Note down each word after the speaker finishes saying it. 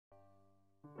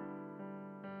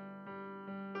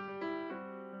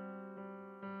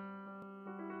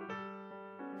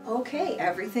Okay,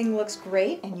 everything looks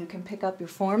great, and you can pick up your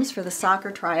forms for the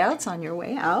soccer tryouts on your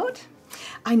way out.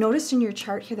 I noticed in your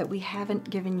chart here that we haven't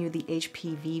given you the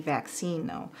HPV vaccine,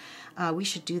 though. We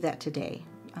should do that today.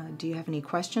 Do you have any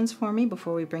questions for me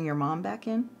before we bring your mom back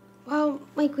in? Well,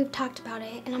 like we've talked about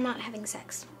it, and I'm not having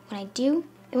sex. When I do,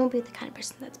 it won't be with the kind of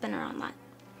person that's been around a lot.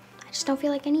 I just don't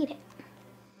feel like I need it.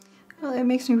 Well, it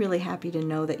makes me really happy to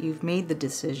know that you've made the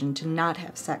decision to not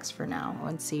have sex for now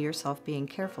and see yourself being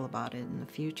careful about it in the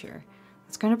future.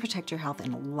 It's going to protect your health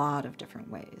in a lot of different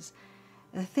ways.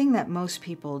 The thing that most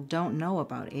people don't know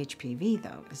about HPV,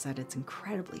 though, is that it's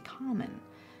incredibly common.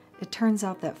 It turns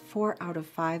out that 4 out of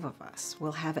 5 of us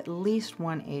will have at least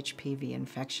one HPV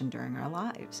infection during our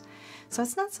lives. So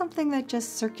it's not something that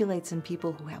just circulates in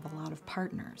people who have a lot of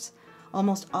partners.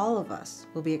 Almost all of us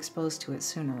will be exposed to it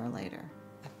sooner or later.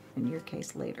 In your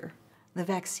case, later. The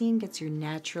vaccine gets your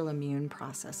natural immune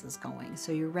processes going,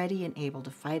 so you're ready and able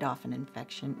to fight off an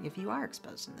infection if you are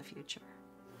exposed in the future.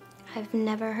 I've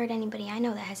never heard anybody I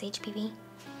know that has HPV.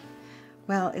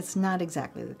 Well, it's not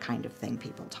exactly the kind of thing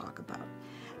people talk about.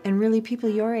 And really, people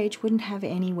your age wouldn't have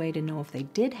any way to know if they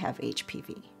did have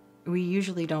HPV. We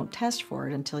usually don't test for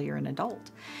it until you're an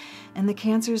adult. And the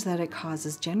cancers that it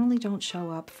causes generally don't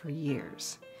show up for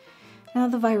years. Now,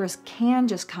 the virus can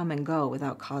just come and go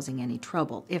without causing any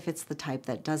trouble if it's the type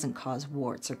that doesn't cause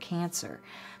warts or cancer.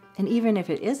 And even if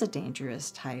it is a dangerous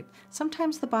type,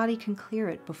 sometimes the body can clear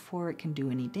it before it can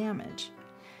do any damage.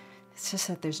 It's just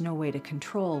that there's no way to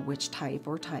control which type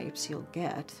or types you'll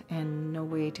get, and no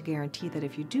way to guarantee that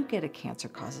if you do get a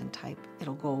cancer-causing type,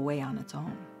 it'll go away on its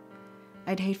own.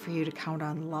 I'd hate for you to count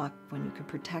on luck when you could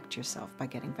protect yourself by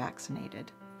getting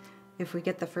vaccinated. If we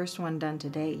get the first one done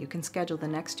today, you can schedule the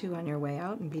next 2 on your way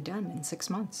out and be done in 6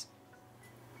 months.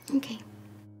 Okay.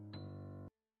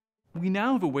 We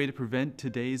now have a way to prevent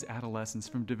today's adolescents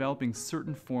from developing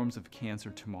certain forms of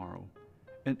cancer tomorrow.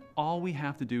 And all we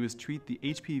have to do is treat the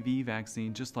HPV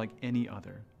vaccine just like any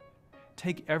other.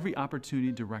 Take every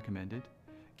opportunity to recommend it,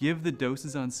 give the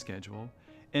doses on schedule,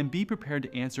 and be prepared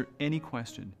to answer any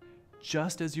question,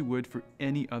 just as you would for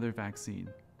any other vaccine.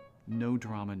 No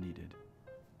drama needed.